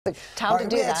Time to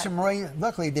do we had that. some rain.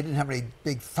 Luckily, they didn't have any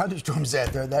big thunderstorms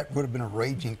out there. That would have been a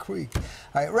raging creek. All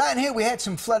right, right here we had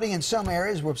some flooding in some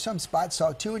areas where some spots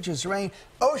saw 2 inches of rain.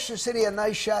 Ocean City, a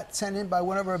nice shot sent in by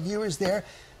one of our viewers there.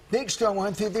 Big storm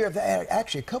went through there.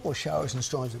 Actually, a couple of showers and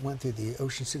storms that went through the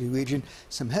Ocean City region.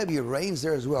 Some heavier rains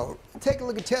there as well. Take a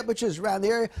look at temperatures around the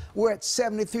area. We're at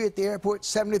 73 at the airport,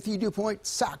 73 dew point,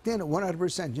 socked in at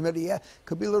 100% humidity. Yeah,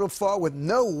 could be a little fall with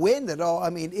no wind at all. I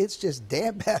mean, it's just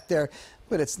damp out there,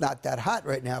 but it's not that hot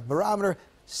right now. Barometer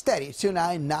steady,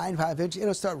 2995 inches.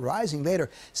 It'll start rising later.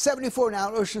 74 now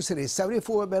in Ocean City,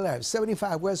 74 in Bel Air,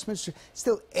 75 Westminster,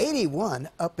 still 81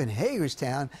 up in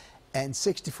Hagerstown, and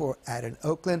 64 out in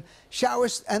Oakland.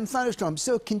 Showers and thunderstorms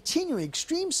still continuing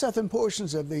extreme southern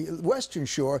portions of the western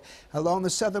shore along the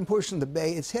southern portion of the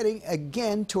bay. It's heading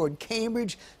again toward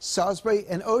Cambridge, Salisbury,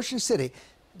 and Ocean City.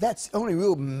 That's the only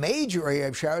real major area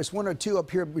of showers. 1 or 2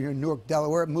 up here near Newark,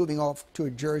 Delaware, moving off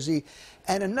toward Jersey.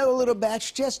 And another little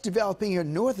batch just developing here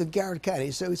north of Garrett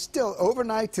County. So it's still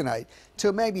overnight tonight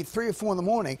till maybe 3 or 4 in the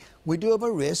morning. We do have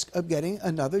a risk of getting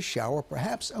another shower,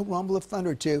 perhaps a rumble of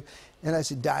thunder or two,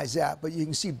 unless it dies out. But you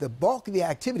can see the bulk of the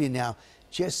activity now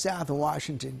just south of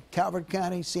Washington, Calvert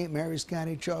County, St. Mary's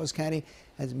County, Charles County,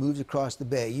 as it moves across the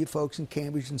bay. You folks in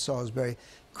Cambridge and Salisbury.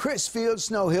 Chris Field,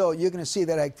 Snow Hill, you're going to see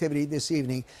that activity this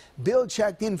evening. Bill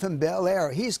checked in from Bel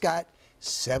Air. He's got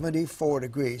 74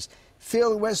 degrees.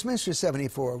 Phil in Westminster,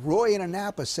 74. Roy in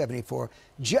Annapolis, 74.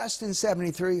 Justin,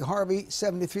 73. Harvey,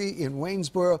 73 in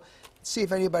Waynesboro. Let's see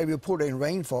if anybody reported any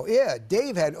rainfall. Yeah,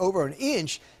 Dave had over an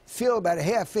inch. Phil about a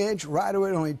 ½ inch. Ryder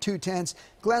at only 2/10.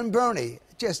 Glen Burnie,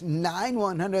 just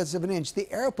 9/100ths of an inch. The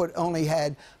airport only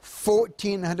had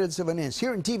 14/100ths of an inch.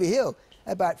 Here in TV Hill,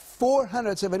 about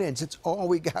 4/100ths of an inch. It's all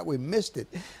we got. We missed it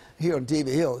here on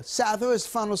TV Hill. Southwest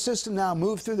funnel system now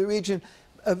moved through the region.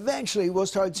 Eventually, we'll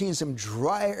start seeing some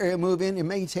dry air move in. It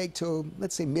may take till,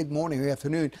 let's say, mid-morning or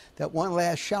afternoon. That one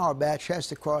last shower batch has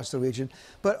to cross the region.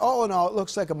 But all in all, it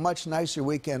looks like a much nicer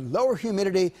weekend. Lower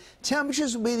humidity.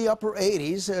 Temperatures will be the upper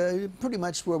 80s, pretty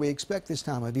much where we expect this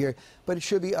time of year. But it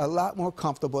should be a lot more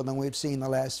comfortable than we've seen the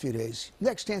last few days.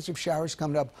 Next chance of showers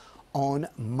coming up on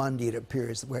Monday, it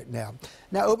appears right now.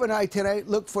 Now, overnight tonight,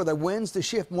 look for the winds to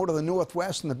shift more to the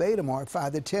northwest in the bay tomorrow,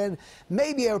 5 to 10.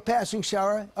 Maybe a passing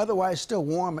shower, otherwise still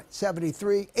warm at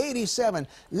 73, 87.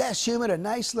 Less humid, a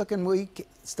nice-looking week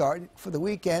start for the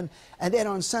weekend. And then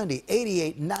on Sunday,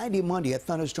 88, 90 Monday, a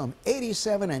thunderstorm,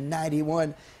 87 and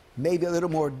 91. Maybe a little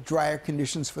more drier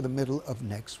conditions for the middle of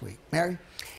next week. Mary?